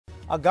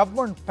A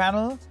government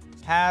panel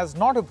has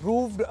not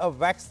approved a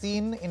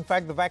vaccine. In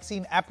fact, the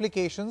vaccine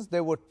applications,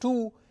 there were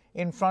two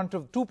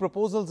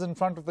proposals in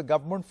front of the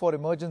government for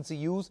emergency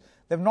use.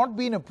 They have not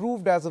been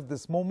approved as of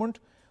this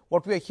moment.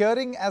 What we are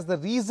hearing as the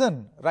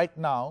reason right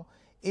now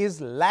is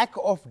lack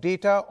of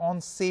data on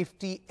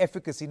safety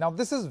efficacy. Now,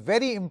 this is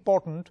very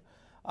important.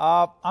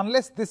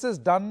 Unless this is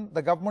done,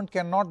 the government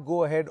cannot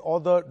go ahead, or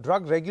the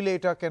drug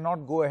regulator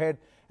cannot go ahead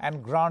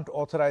and grant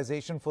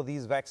authorization for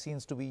these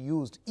vaccines to be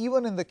used,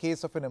 even in the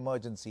case of an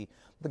emergency.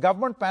 The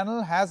government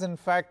panel has in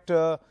fact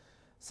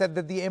said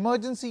that the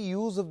emergency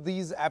use of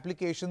these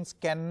applications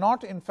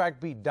cannot in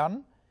fact be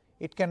done.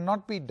 It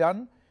cannot be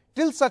done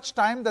till such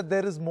time that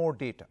there is more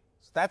data.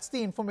 So that's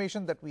the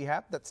information that we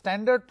have, that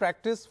standard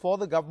practice for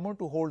the government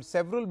to hold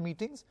several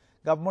meetings.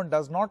 Government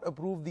does not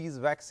approve these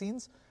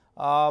vaccines.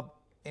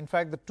 In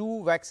fact, the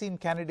two vaccine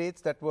candidates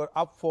that were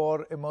up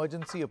for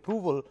emergency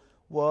approval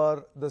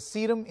were the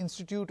Serum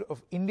Institute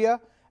of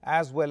India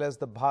as well as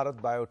the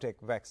Bharat Biotech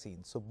vaccine.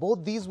 So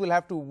both these will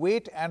have to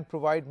wait and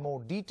provide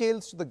more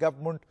details to the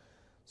government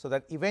so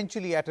that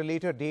eventually at a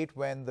later date,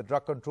 when the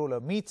drug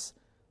controller meets,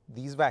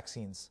 these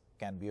vaccines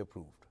can be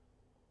approved.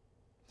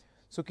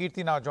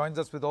 Sukirti now joins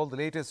us with all the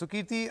latest.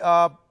 Sukirti,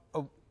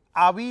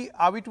 are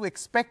we to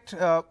expect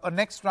a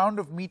next round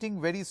of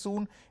meeting very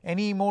soon?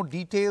 Any more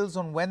details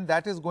on when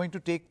that is going to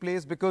take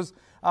place? Because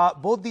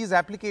both these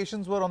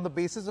applications were on the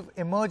basis of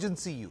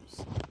emergency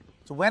use.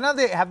 So when are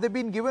they? Have they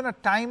been given a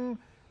time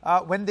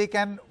when they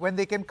can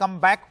come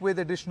back with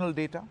additional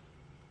data?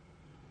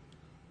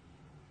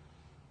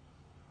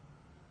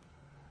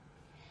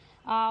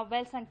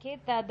 Well, Sanket,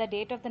 the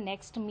date of the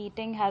next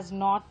meeting has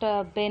not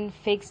been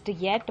fixed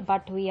yet,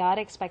 but we are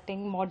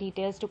expecting more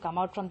details to come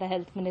out from the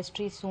Health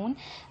Ministry soon.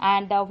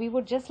 And we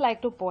would just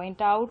like to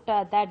point out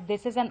that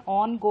this is an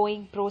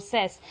ongoing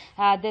process.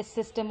 This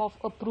system of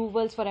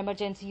approvals for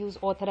emergency use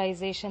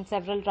authorization,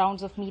 several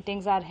rounds of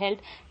meetings are held.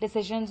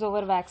 Decisions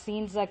over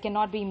vaccines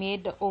cannot be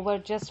made over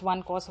just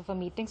one course of a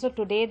meeting. So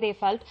today they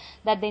felt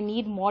that they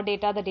need more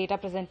data. The data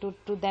presented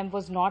to them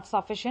was not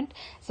sufficient.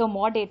 So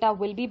more data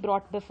will be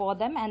brought before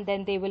them, and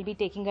then they will be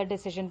taking a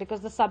decision,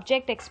 because the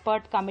subject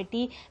expert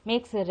committee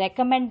makes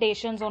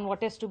recommendations on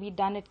what is to be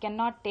done. It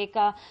cannot take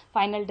a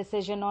final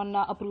decision on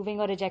approving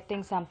or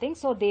rejecting something.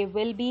 So they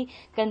will be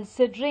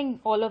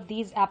considering all of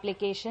these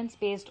applications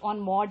based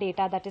on more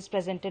data that is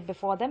presented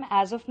before them.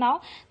 As of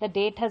now, the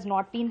date has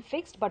not been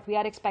fixed, but we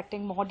are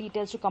expecting more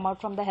details to come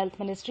out from the Health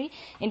Ministry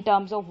in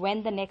terms of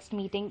when the next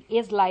meeting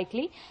is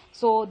likely.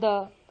 So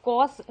the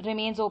course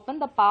remains open.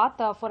 The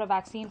path for a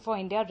vaccine for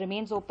India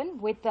remains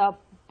open, with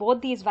both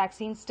these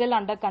vaccines still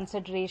under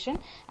consideration,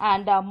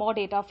 and more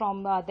data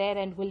from their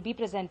end will be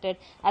presented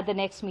at the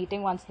next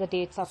meeting once the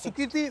dates are fixed.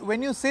 Sukirti,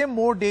 when you say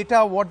more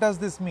data, what does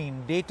this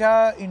mean?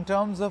 Data in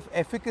terms of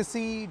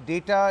efficacy,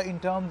 data in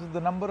terms of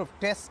the number of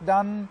tests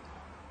done?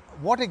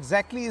 What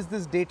exactly is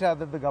this data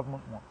that the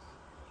government wants?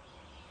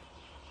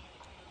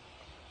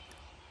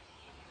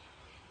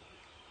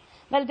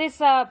 Well,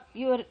 this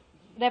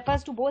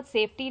refers to both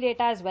safety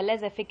data as well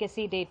as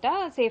efficacy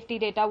data. Safety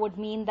data would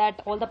mean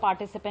that all the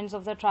participants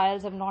of the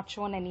trials have not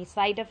shown any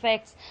side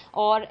effects,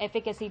 or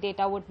efficacy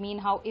data would mean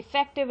how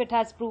effective it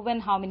has proven,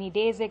 how many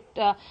days it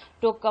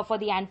took for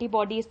the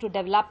antibodies to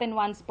develop in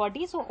one's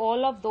body. So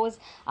all of those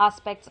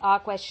aspects are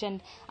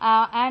questioned,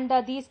 and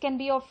these can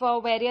be of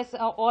various,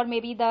 or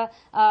maybe the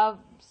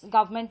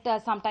government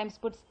sometimes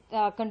puts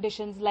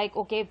conditions like,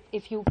 okay,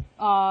 if you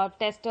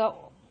test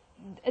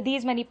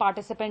these many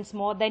participants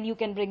more, then you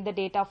can bring the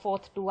data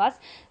forth to us,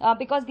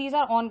 because these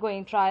are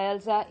ongoing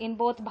trials. In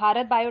both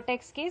Bharat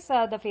Biotech's case,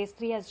 the phase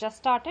 3 has just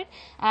started,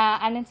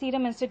 and in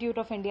Serum Institute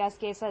of India's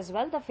case as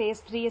well, the phase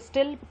 3 is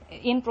still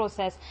in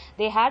process.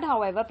 They had,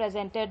 however,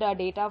 presented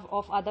data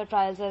of other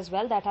trials as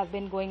well that have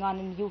been going on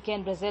in UK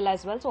and Brazil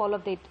as well. So all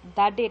of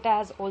that data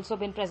has also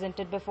been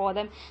presented before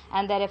them,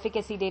 and their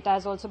efficacy data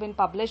has also been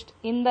published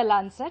in the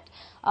Lancet.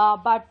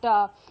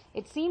 But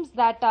it seems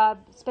that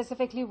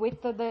specifically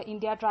with the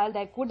India trial,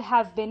 there could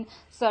have been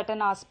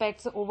certain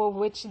aspects over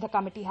which the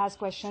committee has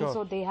questions. Sure.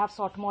 So they have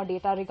sought more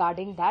data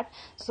regarding that.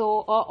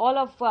 So all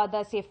of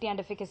the safety and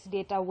efficacy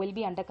data will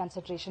be under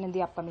consideration in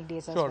the upcoming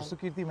days as well. Sure.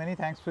 Sukirti, many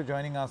thanks for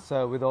joining us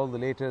with all the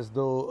latest.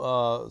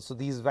 Though, so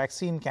these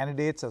vaccine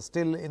candidates are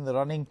still in the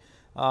running,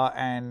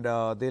 and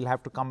they'll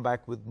have to come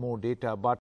back with more data. But